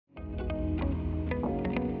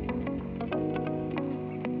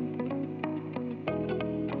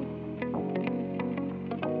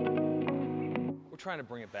trying to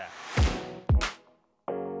bring it back.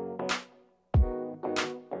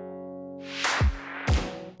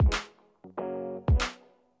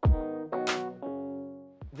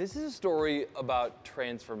 This is a story about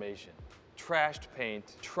transformation. Trashed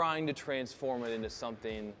paint, trying to transform it into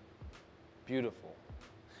something beautiful.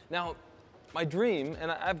 Now, my dream,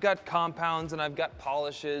 and I've got compounds, and I've got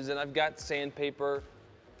polishes, and I've got sandpaper.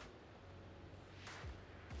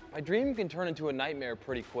 My dream can turn into a nightmare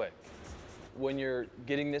pretty quick. When you're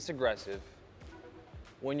getting this aggressive,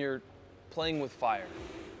 when you're playing with fire.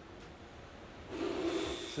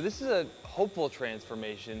 So this is a hopeful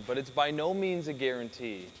transformation, but it's by no means a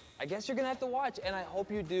guarantee. I guess you're gonna have to watch, and I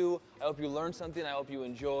hope you do. I hope you learn something, I hope you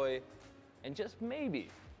enjoy, and just maybe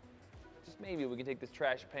we can take this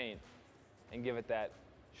trash paint and give it that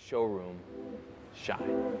showroom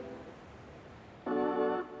shine.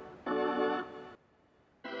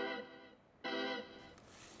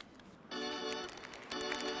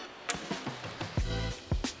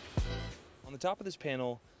 On the top of this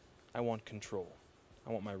panel, I want control.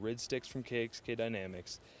 I want my rid sticks from KXK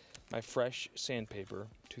Dynamics, my fresh sandpaper,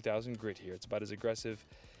 2000 grit here. It's about as aggressive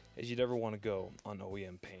as you'd ever want to go on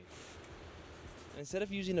OEM paint. And instead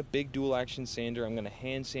of using a big dual action sander, I'm going to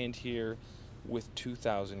hand sand here with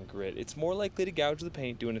 2000 grit. It's more likely to gouge the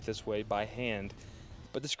paint doing it this way by hand,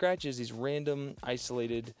 but the scratches, these random,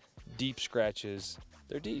 isolated, deep scratches,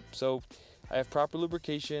 they're deep. So I have proper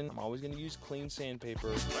lubrication. I'm always going to use clean sandpaper.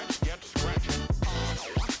 Let's get scratching.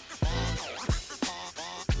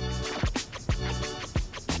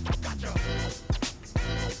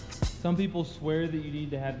 Some people swear that you need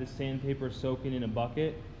to have the sandpaper soaking in a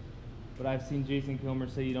bucket, but I've seen Jason Kilmer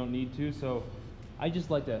say you don't need to, so I just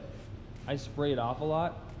like to, I spray it off a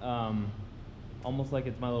lot, almost like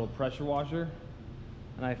it's my little pressure washer,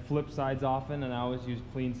 and I flip sides often, and I always use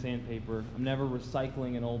clean sandpaper. I'm never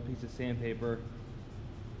recycling an old piece of sandpaper.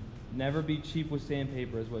 Never be cheap with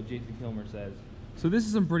sandpaper is what Jason Kilmer says. So this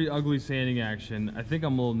is some pretty ugly sanding action. I think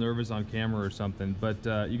I'm a little nervous on camera or something, but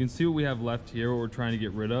you can see what we have left here, what we're trying to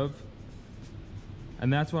get rid of.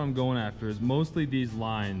 And that's what I'm going after, is mostly these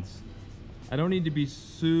lines. I don't need to be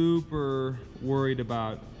super worried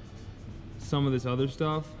about some of this other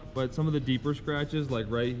stuff, but some of the deeper scratches, like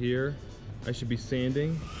right here, I should be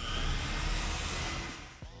sanding.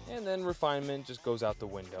 And then refinement just goes out the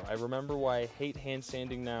window. I remember why I hate hand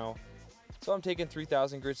sanding now. So I'm taking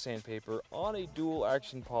 3000 grit sandpaper on a dual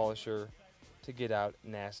action polisher to get out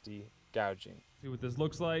nasty gouging. See what this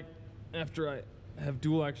looks like after I have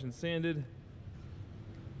dual action sanded.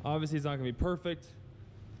 Obviously it's not gonna be perfect.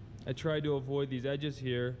 I tried to avoid these edges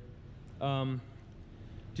here. Do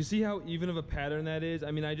you see how even of a pattern that is? I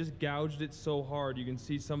mean, I just gouged it so hard. You can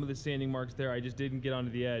see some of the sanding marks there. I just didn't get onto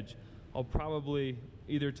the edge. I'll probably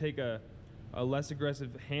either take a less aggressive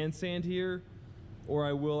hand sand here, or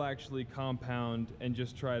I will actually compound and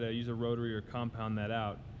just try to use a rotary or compound that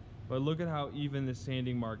out. But look at how even the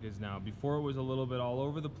sanding mark is now. Before it was a little bit all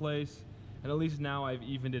over the place, and at least now I've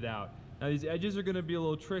evened it out. Now these edges are gonna be a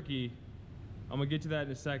little tricky. I'm gonna get to that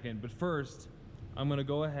in a second, but first, I'm gonna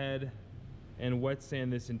go ahead and wet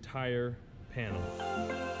sand this entire panel.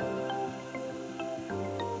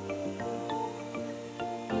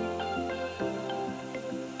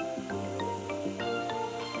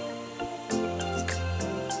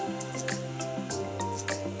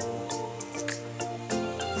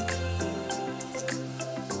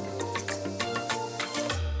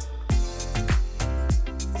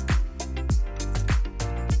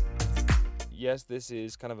 Yes, this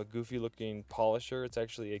is kind of a goofy looking polisher. It's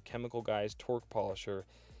actually a Chemical Guys torque polisher.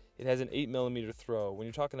 It has an 8mm throw. When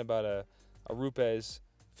you're talking about a Rupes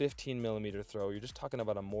 15mm throw, you're just talking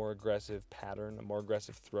about a more aggressive pattern, a more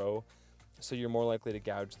aggressive throw. So you're more likely to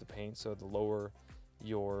gouge the paint. So the lower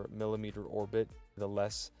your millimeter orbit, the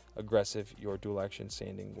less aggressive your dual action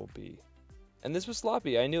sanding will be. And this was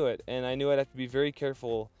sloppy, I knew it. And I knew I'd have to be very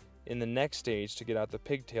careful in the next stage to get out the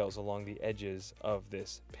pigtails along the edges of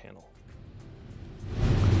this panel.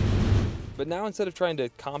 But now instead of trying to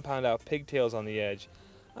compound out pigtails on the edge,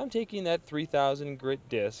 I'm taking that 3000 grit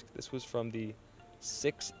disc. This was from the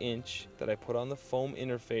 6-inch that I put on the foam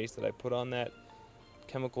interface that I put on that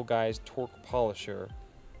Chemical Guys torque polisher.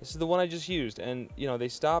 This is the one I just used, and you know, they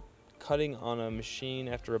stop cutting on a machine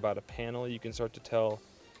after about a panel. You can start to tell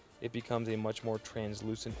it becomes a much more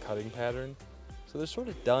translucent cutting pattern. So they're sort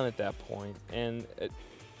of done at that point, and at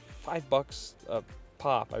 $5 a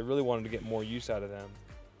pop, I really wanted to get more use out of them.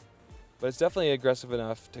 But it's definitely aggressive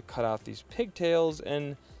enough to cut out these pigtails,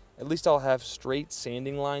 and at least I'll have straight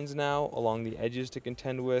sanding lines now along the edges to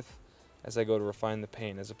contend with as I go to refine the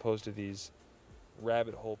paint, as opposed to these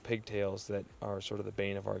rabbit hole pigtails that are sort of the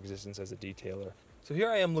bane of our existence as a detailer. So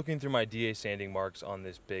here I am looking through my DA sanding marks on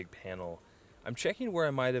this big panel. I'm checking where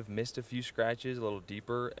I might have missed a few scratches a little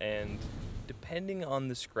deeper, and depending on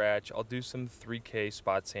the scratch, I'll do some 3K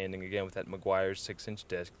spot sanding again with that Meguiar's 6-inch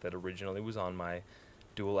disc that originally was on my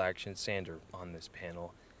dual action sander on this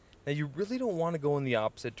panel. Now you really don't want to go in the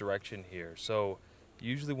opposite direction here, so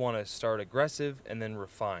you usually want to start aggressive and then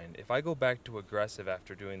refine. If I go back to aggressive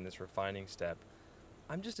after doing this refining step,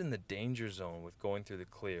 I'm just in the danger zone with going through the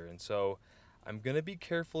clear, and so I'm going to be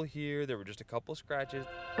careful here. There were just a couple scratches.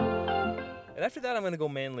 And after that, I'm going to go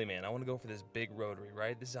manly man. I want to go for this big rotary,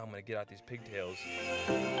 right? This is how I'm going to get out these pigtails.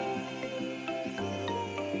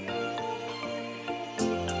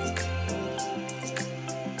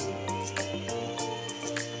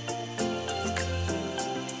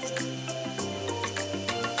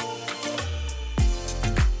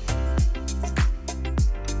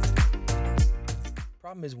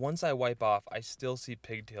 Problem is, once I wipe off, I still see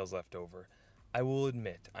pigtails left over. I will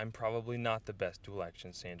admit, I'm probably not the best dual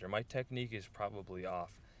action sander. My technique is probably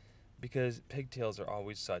off because pigtails are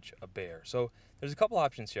always such a bear. So there's a couple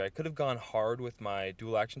options here. I could have gone hard with my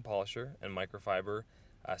dual action polisher and microfiber,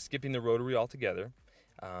 skipping the rotary altogether.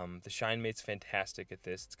 The ShineMate's fantastic at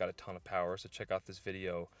this. It's got a ton of power, so check out this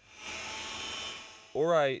video.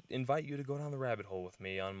 Or I invite you to go down the rabbit hole with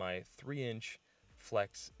me on my 3-inch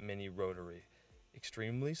Flex Mini Rotary.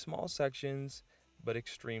 Extremely small sections, but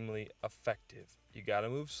extremely effective. You gotta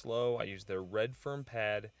move slow. I use their red firm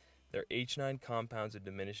pad. Their H9 compounds a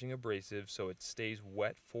diminishing abrasive, so it stays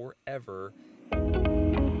wet forever.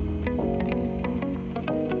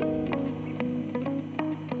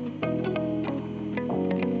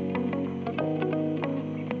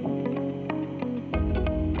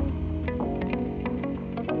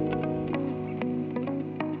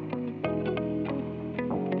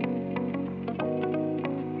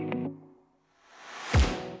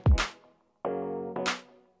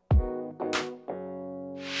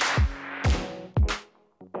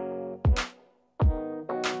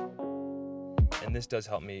 And this does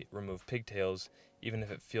help me remove pigtails, even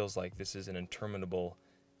if it feels like this is an interminable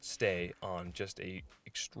stay on just a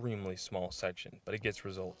extremely small section, but it gets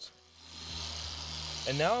results.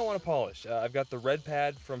 And now I want to polish. I've got the red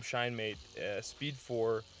pad from ShineMate, Speed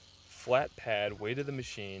 4, flat pad, weight of the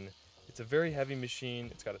machine. It's a very heavy machine.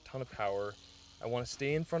 It's got a ton of power. I want to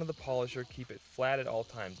stay in front of the polisher, keep it flat at all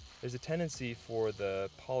times. There's a tendency for the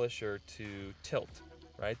polisher to tilt,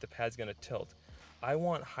 right? The pad's going to tilt. I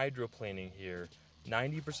want hydroplaning here.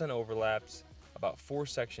 90% overlaps, about 4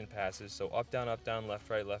 section passes, so up, down, left,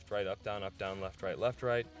 right, up, down, left, right, left,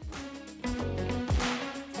 right.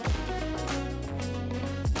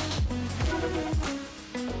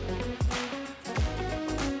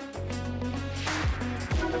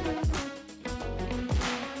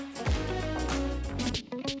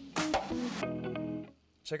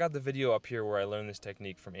 Check out the video up here where I learned this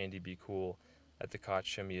technique from Andy B. Cool at the Koch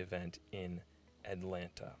Chemie event in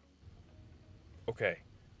Atlanta. Okay,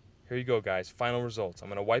 here you go, guys. Final results. I'm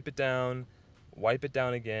going to wipe it down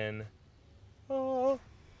again. Oh,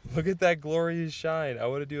 look at that glorious shine. I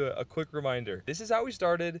want to do a quick reminder. This is how we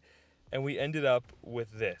started, and we ended up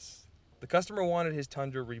with this. The customer wanted his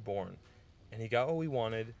Tundra reborn, and he got what we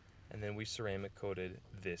wanted, and then we ceramic coated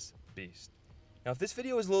this beast. Now, if this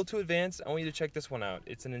video is a little too advanced, I want you to check this one out.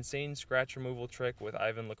 It's an insane scratch removal trick with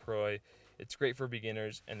Ivan LaCroix. It's great for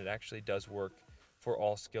beginners, and it actually does work for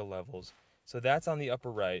all skill levels. So that's on the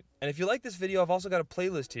upper right. And if you like this video, I've also got a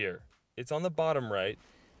playlist here. It's on the bottom right.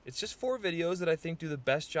 It's just 4 videos that I think do the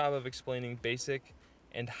best job of explaining basic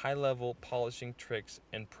and high-level polishing tricks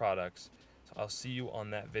and products. So I'll see you on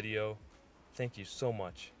that video. Thank you so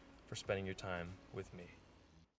much for spending your time with me.